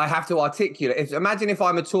now I have to articulate. Imagine if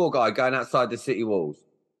I'm a tour guide going outside the city walls.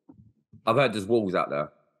 I've heard there's wolves out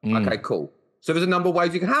there. Okay, cool. So there's a number of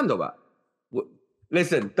ways you can handle that.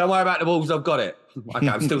 Listen, don't worry about the wolves. I've got it. Okay,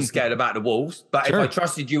 I'm still scared about the wolves. But if I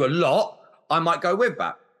trusted you a lot, I might go with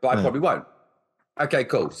that. But I probably won't. Okay,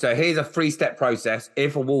 cool. So here's a 3-step process.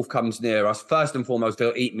 If a wolf comes near us, first and foremost,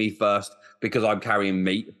 they'll eat me first because I'm carrying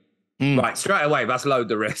meat. Right, straight away, that's load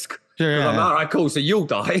the risk. Yeah. I'm all right, cool. So you'll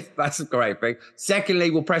die. That's a great thing.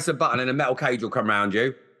 Secondly, we'll press a button and a metal cage will come around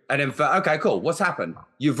you. And then, okay, cool. What's happened?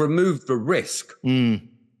 You've removed the risk.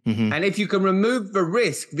 And if you can remove the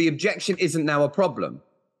risk, the objection isn't now a problem.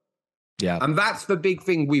 Yeah. And that's the big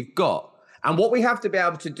thing we've got. And what we have to be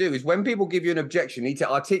able to do is when people give you an objection, you need to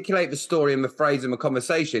articulate the story and the phrase and the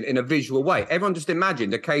conversation in a visual way. Everyone just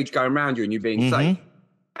imagined a cage going around you and you being safe.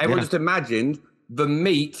 Everyone just imagined the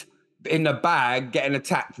meat in the bag getting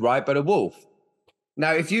attacked, right, by the wolf.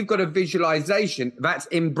 Now, if you've got a visualization, that's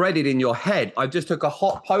embedded in your head. I just took a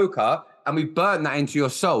hot poker and we burnt that into your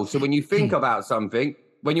soul. So when you think about something,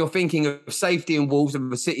 when you're thinking of safety and wolves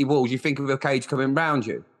and the city walls, you think of a cage coming around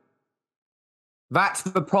you. That's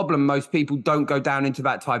the problem. Most people don't go down into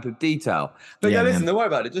that type of detail. They go, listen, don't worry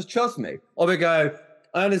about it. Just trust me. Or they go,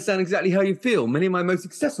 I understand exactly how you feel. Many of my most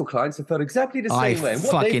successful clients have felt exactly the same way. I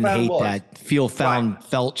fucking hate that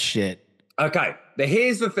felt shit. Okay, but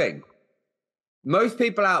here's the thing. Most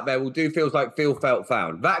people out there will do feels like feel, felt,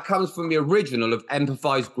 found. That comes from the original of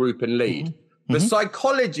empathize, group, and lead. The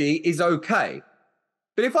psychology is okay.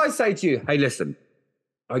 But if I say to you, hey, listen,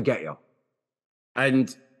 I get you.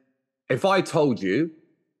 And if I told you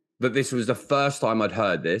that this was the first time I'd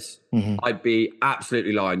heard this, I'd be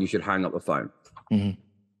absolutely lying. You should hang up the phone.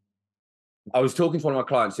 I was talking to one of my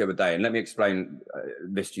clients the other day, and let me explain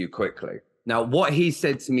this to you quickly. Now, what he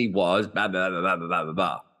said to me was, blah, blah, blah, blah, blah, blah,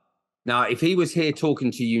 blah. Now, if he was here talking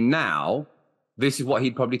to you now, this is what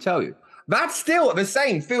he'd probably tell you. That's still the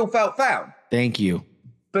same feel, felt, found. Thank you.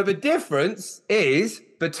 But the difference is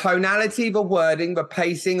the tonality, the wording, the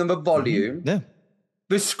pacing, and the volume. Yeah.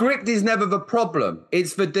 The script is never the problem.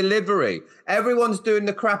 It's the delivery. Everyone's doing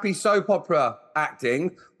the crappy soap opera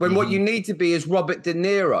acting when what you need to be is Robert De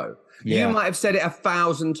Niro. Yeah. You might have said it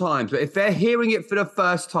 1,000 times, but if they're hearing it for the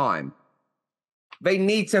first time, they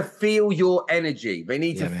need to feel your energy. They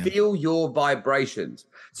need to feel your vibrations.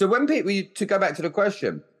 So when people, to go back to the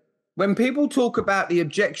question, when people talk about the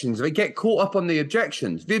objections, they get caught up on the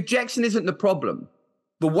objections. The objection isn't the problem.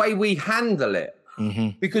 The way we handle it,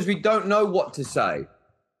 because we don't know what to say.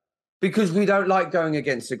 Because we don't like going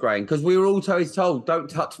against the grain. Because we were always told, don't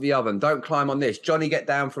touch the oven, don't climb on this. Johnny, get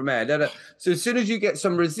down from there. So as soon as you get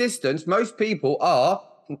some resistance, most people are,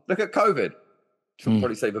 look at COVID. Should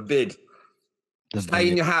probably say the vid. Stay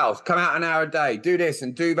in your house, come out an hour a day, do this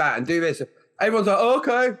and do that and do this. Everyone's like, oh,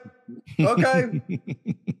 okay.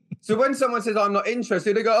 So when someone says, I'm not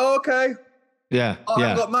interested, they go, oh, okay. Yeah. Oh,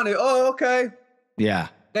 I've got money. Oh, okay. Yeah.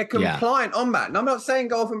 They're compliant on that. And I'm not saying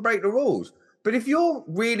go off and break the rules. But if you're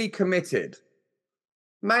really committed,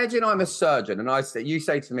 imagine I'm a surgeon and you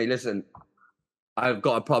say to me, listen, I've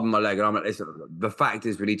got a problem in my leg. And I'm like, listen, the fact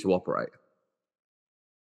is we need to operate.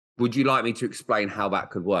 Would you like me to explain how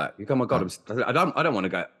that could work? You go, oh my God, I don't want to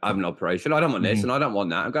go have an operation. I don't want this and I don't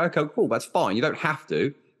want that. I go, okay, cool, that's fine. You don't have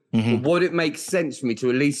to. But would it make sense for me to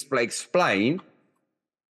at least explain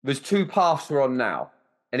there's two paths we're on now.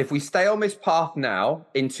 And if we stay on this path now,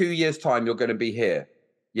 in 2 years' time, you're going to be here.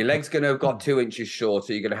 Your leg's going to have got 2 inches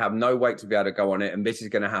shorter. You're going to have no weight to be able to go on it. And this is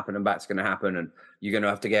going to happen and that's going to happen. And you're going to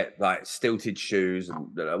have to get like stilted shoes and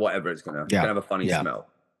whatever it's going to have a funny smell.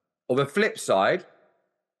 Or the flip side,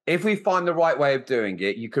 if we find the right way of doing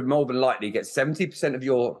it, you could more than likely get 70% of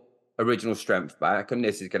your original strength back. And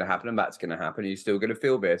this is going to happen and that's going to happen. And you're still going to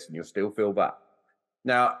feel this and you'll still feel that.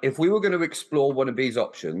 Now, if we were going to explore one of these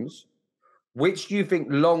options, which do you think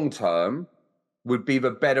long-term would be the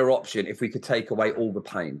better option if we could take away all the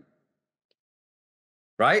pain?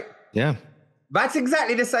 Right? Yeah. That's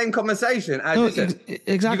exactly the same conversation as exactly.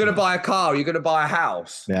 You're going to buy a car, you're going to buy a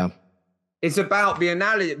house. Yeah. It's about the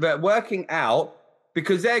analogy, but working out,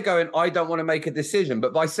 because they're going, I don't want to make a decision.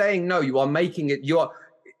 But by saying no, you are making it,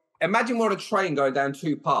 imagine we're on a train going down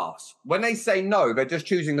two paths. When they say no, they're just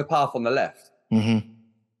choosing the path on the left.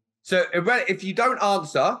 So if you don't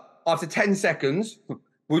answer after 10 seconds,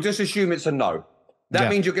 we'll just assume it's a no. That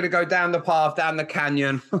means you're going to go down the path, down the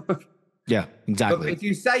canyon. Yeah, exactly. But if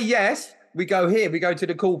you say yes, we go here, we go to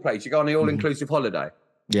the cool place. You go on the all-inclusive holiday.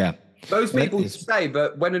 Yeah. Those people say,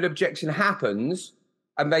 but when an objection happens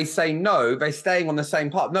and they say no, they're staying on the same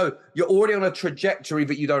path. No, you're already on a trajectory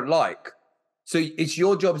that you don't like. So it's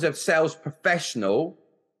your job as a sales professional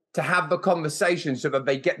to have the conversation so that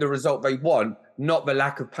they get the result they want, not the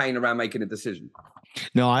lack of pain around making a decision.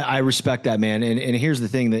 No, I respect that, man. And here's the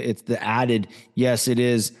thing, that it's the added, yes, it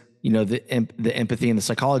is, the empathy and the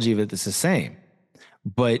psychology of it is the same,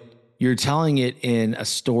 but you're telling it in a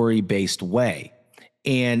story-based way.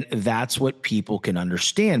 And that's what people can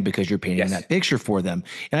understand because you're painting that picture for them.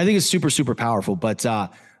 And I think it's super, super powerful, but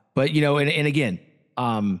and again,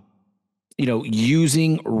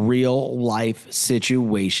 using real life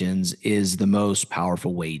situations is the most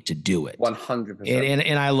powerful way to do it. 100%.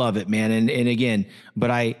 And I love it, man. And again, but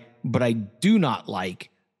I do not like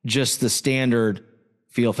just the standard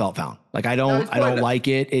feel, felt, found. Like I don't like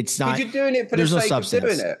it. It's not. You're doing it for there's the no sake substance. of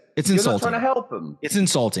doing it. It's You're insulting. not trying to help them. It's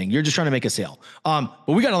insulting. You're just trying to make a sale. But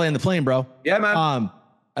we got to land the plane, bro. Yeah, man.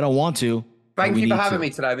 I don't want to. Thank you for having me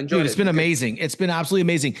today. I've enjoyed it. It's been amazing. It's been absolutely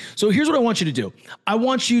amazing. So here's what I want you to do. I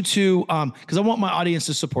want you to, because I want my audience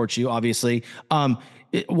to support you, obviously.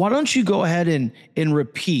 Why don't you go ahead and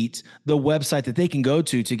repeat the website that they can go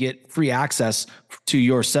to get free access to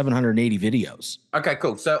your 780 videos? Okay,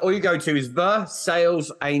 cool. So all you go to is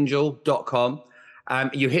thesalesangel.com.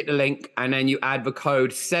 You hit the link and then you add the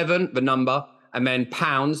code 7, the number, and then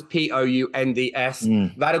pounds,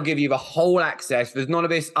 POUNDS. That'll give you the whole access. There's none of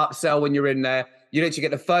this upsell when you're in there. You literally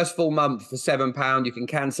get the first full month for £7. You can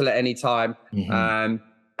cancel at any time. And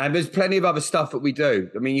there's plenty of other stuff that we do.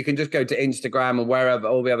 I mean, you can just go to Instagram or wherever,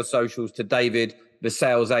 all the other socials, to David, the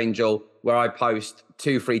Sales Angel, where I post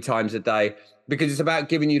 2-3 times a day, because it's about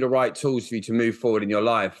giving you the right tools for you to move forward in your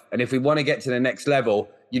life. And if we want to get to the next level,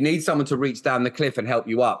 you need someone to reach down the cliff and help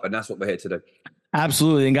you up. And that's what we're here to do.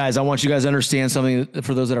 Absolutely. And guys, I want you guys to understand something.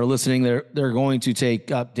 For those that are listening, they're going to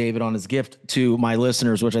take up David on his gift to my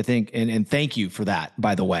listeners, which I think, and thank you for that,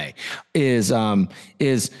 by the way, is,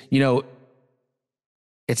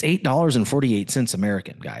 it's $8.48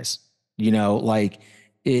 American, guys. Like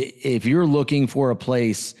if you're looking for a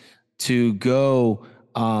place to go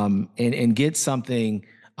and get something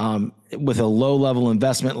with a low level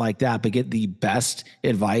investment like that, but get the best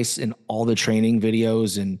advice in all the training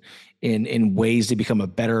videos and in ways to become a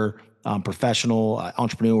better professional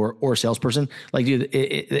entrepreneur or salesperson, like, dude,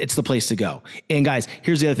 it's the place to go. And guys,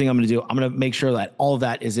 here's the other thing I'm going to do. I'm going to make sure that all of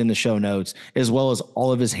that is in the show notes, as well as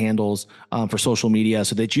all of his handles for social media,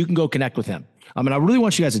 so that you can go connect with him. And I really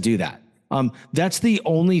want you guys to do that. That's the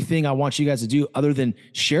only thing I want you guys to do, other than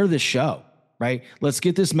share this show, right? Let's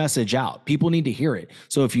get this message out. People need to hear it.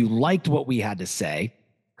 So if you liked what we had to say,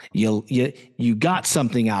 you got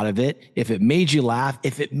something out of it, if it made you laugh,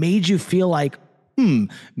 if it made you feel like,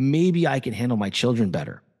 maybe I can handle my children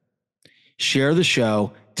better, share the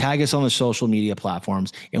show, tag us on the social media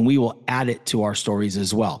platforms, and we will add it to our stories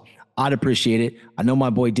as well. I'd appreciate it. I know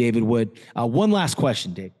my boy David would. One last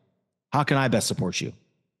question, Dave. How can I best support you?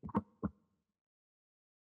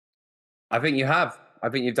 I think you have. I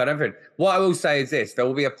think you've done everything. What I will say is this: there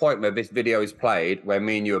will be a point where this video is played, where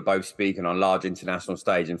me and you are both speaking on large international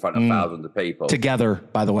stage in front of thousands of people. Together,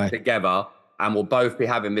 by the way. Together. And we'll both be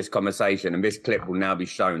having this conversation, and this clip will now be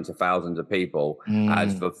shown to thousands of people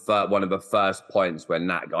as one of the first points when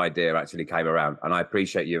that idea actually came around. And I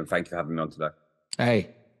appreciate you, and thank you for having me on today. Hey,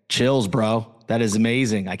 chills, bro. That is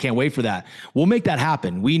amazing. I can't wait for that. We'll make that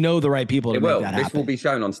happen. We know the right people to make that happen. This will be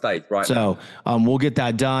shown on stage, right? So we'll get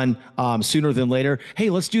that done sooner than later.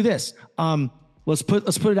 Hey, let's do this. Let's put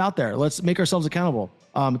it out there. Let's make ourselves accountable.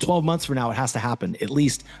 12 months from now, it has to happen, at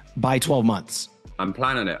least by 12 months. I'm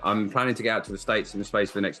planning it. I'm planning to get out to the States in the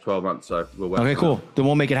space for the next 12 months. So we'll work. Okay, cool. Then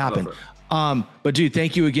we'll make it happen. But dude,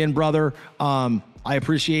 thank you again, brother. I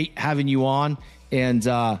appreciate having you on. And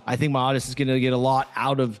I think my audience is going to get a lot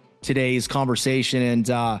out of today's conversation.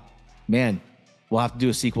 And man, we'll have to do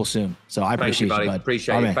a sequel soon. So I appreciate you, bud.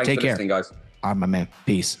 Appreciate it. Thanks Take for care. listening, guys. All right, my man.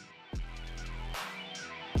 Peace.